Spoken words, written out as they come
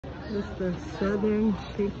It's the southern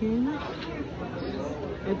chicken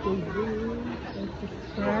at the zoo, at the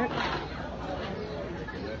track.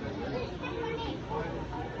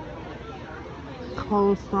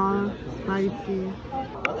 Coleslaw, spicy.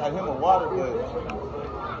 I got him a water, but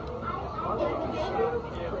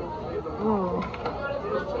Oh.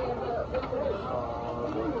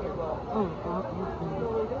 Oh,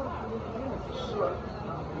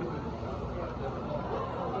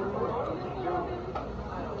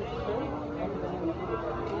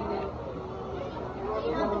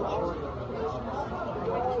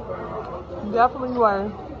 definitely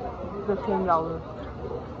worth $15.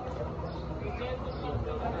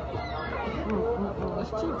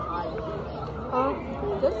 It's cheap. Huh?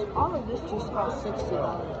 All of this just cost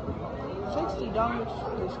 $60. $60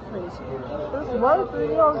 is crazy. It's worth it,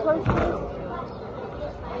 you don't taste it.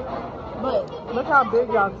 But Look how big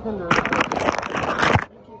y'all tender is.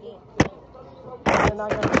 And I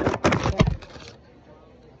got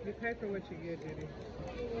you pay for what you get, Diddy.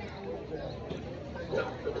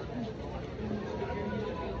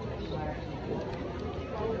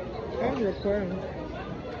 I'm recording.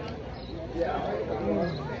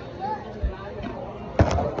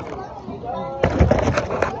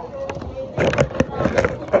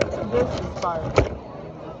 This is fire.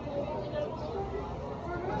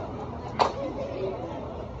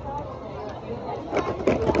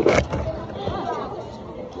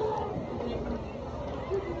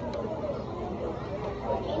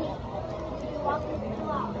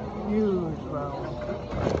 Huge, bro.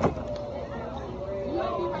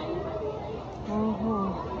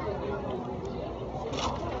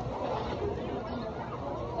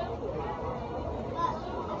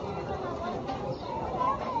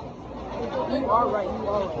 you are right. You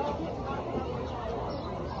are right.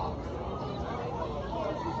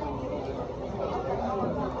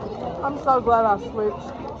 I'm so glad I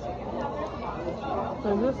switched.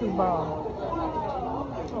 And this is bomb.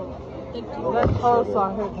 That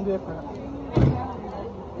coleslaw hitting different.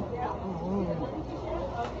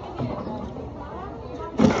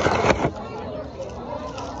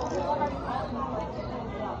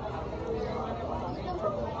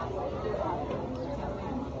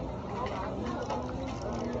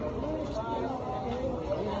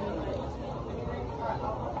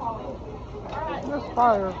 That's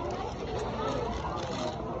fire.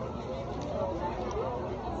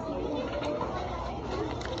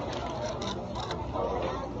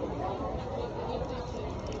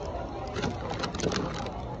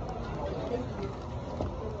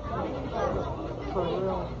 For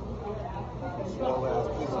real. slow ass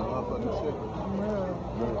piece of motherfucking chicken.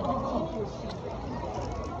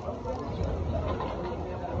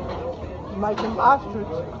 Like an ostrich.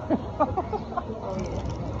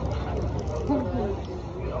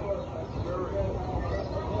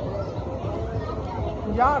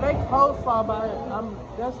 Y'all, they coleslaw by it.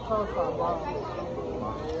 That's coleslaw, bro.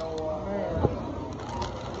 Man.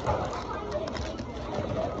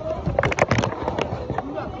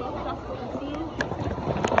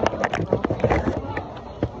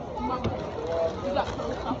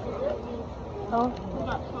 Huh?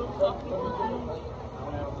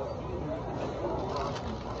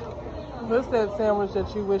 What's that sandwich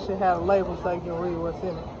that you wish it had a label so you can read what's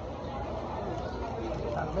in it?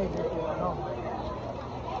 I think it's going on.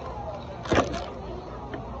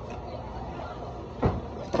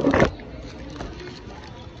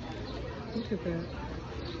 Look at that.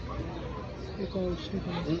 Big old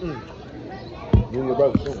chicken. You and your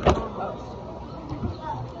brother too.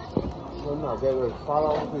 No, that was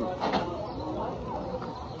 $5 piece.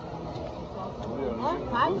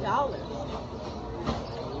 $5.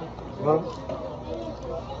 Huh?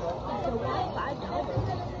 So why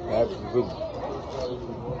 $5? Absolutely.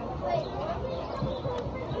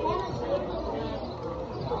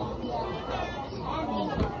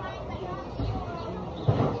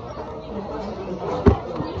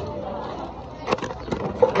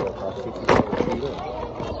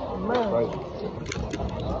 Man.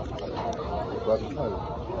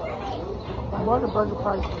 What a burger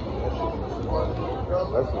price.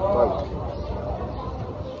 That's just right.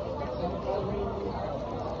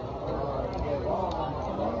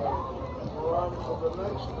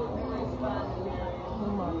 Oh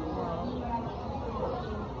my God.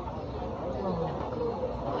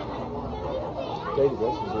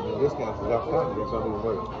 That's just a discount for that family. It's not even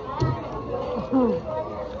worth it.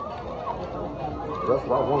 That's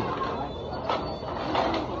what I wanted.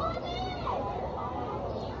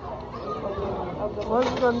 What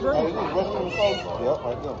you gonna do? Hey, this is Western sauce. Yep,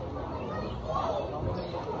 right there.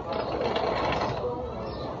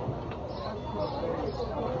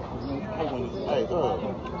 Hey,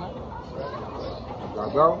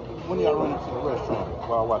 Y'all go? When y'all run into the restaurant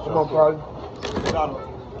while I watch Come y'all on, party. Go.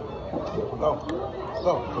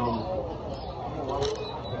 Go.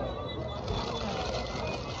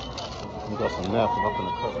 You got some napkins. I'm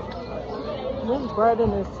gonna cut it. This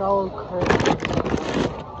breading is so crazy.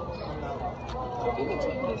 Even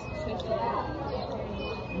chicken is $60.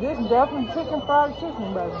 This definitely chicken fried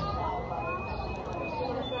chicken, baby.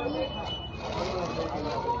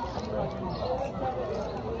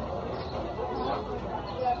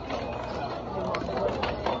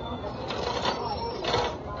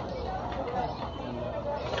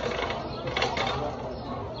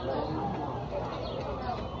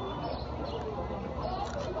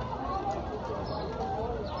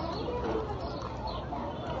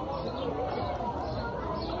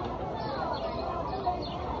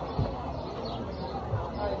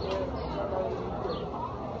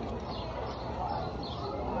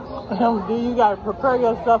 Do you gotta prepare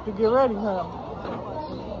yourself to get ready, huh?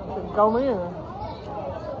 To go in.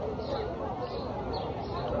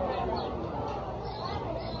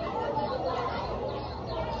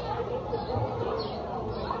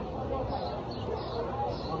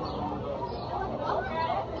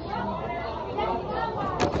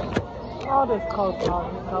 All this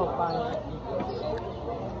coleslaw is so fire.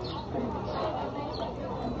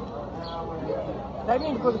 They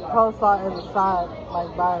need to put the coleslaw as a side,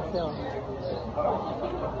 like by itself.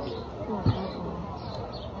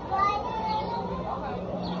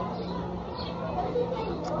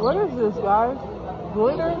 What is this, guys?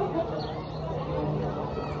 Glitter?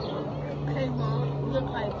 Okay, Mom. Look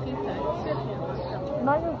like pizza. Chicken or something.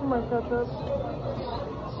 Not using my ketchup.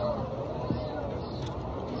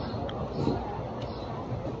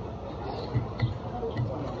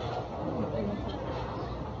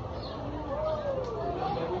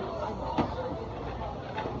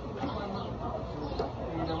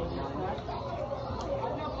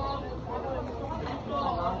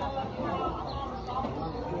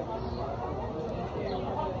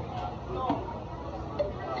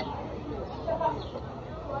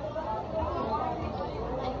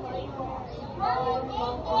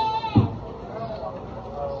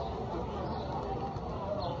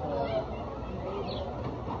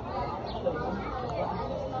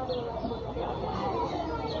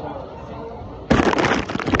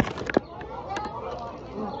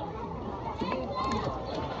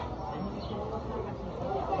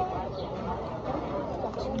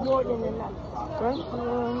 More than enough. Thank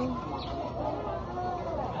you.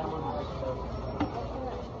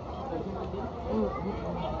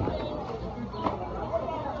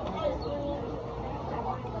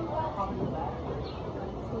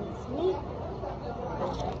 Sweet.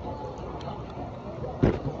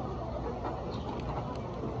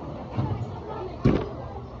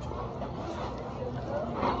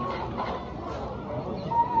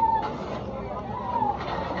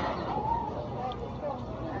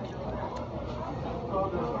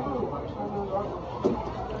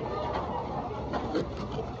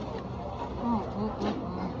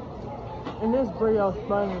 And this brioche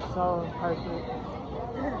bun is so perfect.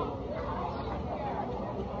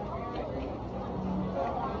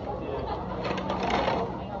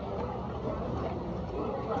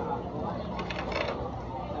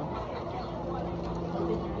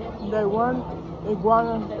 Day one,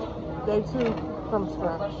 iguana. Day two, from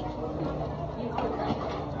scratch.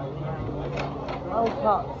 Oh,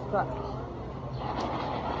 top scratch.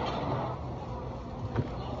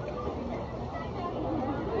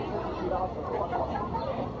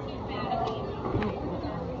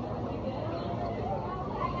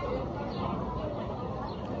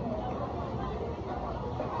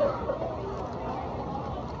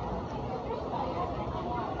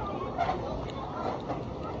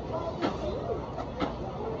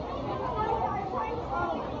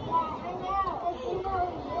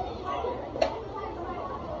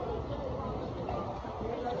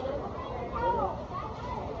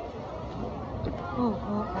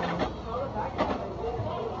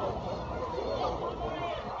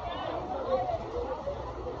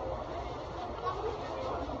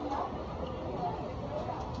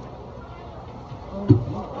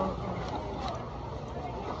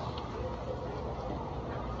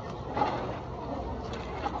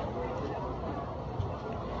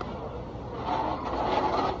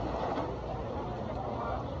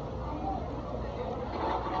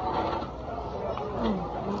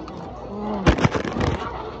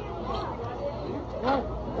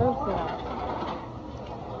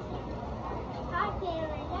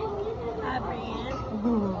 Hi, Brienne.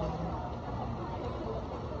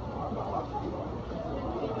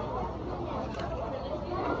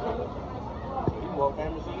 You more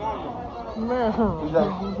famous than Man.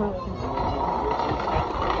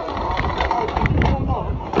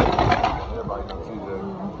 Everybody knows TJ.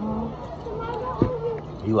 Mm-hmm.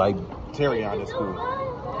 You like Terry out of school.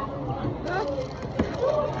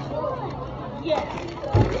 Yes.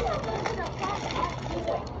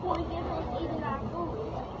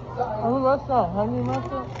 Oh, what's up? Honey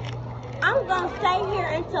mustard? I'm gonna stay here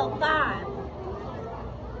until 5.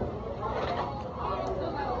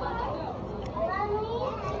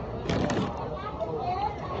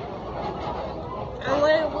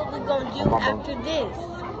 And what we gonna do after this?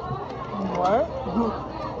 What?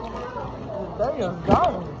 They is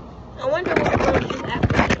gone. I wonder what we're gonna do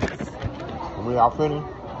after this. When we all finished,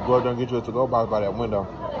 go out there and get you a to-go box by that window.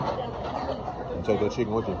 And take that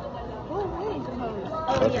chicken with you.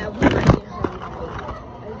 Oh yeah, we might get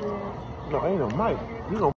hungry. No, ain't no Mike.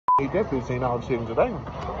 You gonna eat that $15 chicken today. Oh.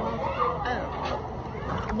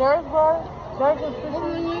 There's one. There's a Well,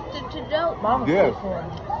 we need the to-go Mama's Yes.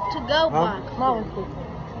 to-go box. Mama's cooking.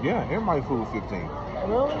 Yeah, everybody's food 15.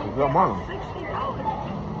 Really? It's your mom. $60.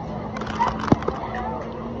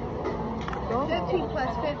 15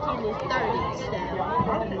 plus 15 is 30, so.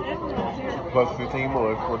 Plus 15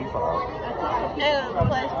 more is 45. And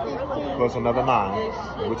plus 15. Plus another 9,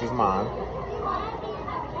 which is mine.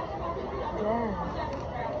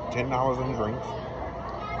 $10 in drinks.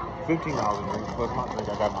 $15 in drinks plus my drink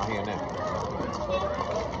I got in my hand now.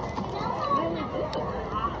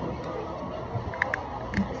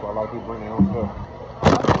 That's why a lot of people bring their own stuff.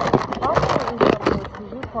 I'm putting you up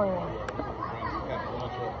because you're playing.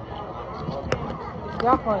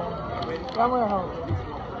 Y'all playing. Y'all went home.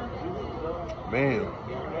 Man.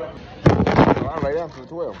 So I lay down till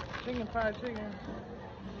 12. Chicken, fried chicken.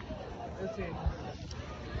 Let's see.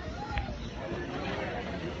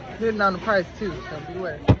 Hitting on the price too, so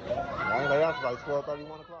beware. I ain't lay down till like 12:30,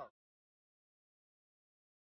 1 o'clock.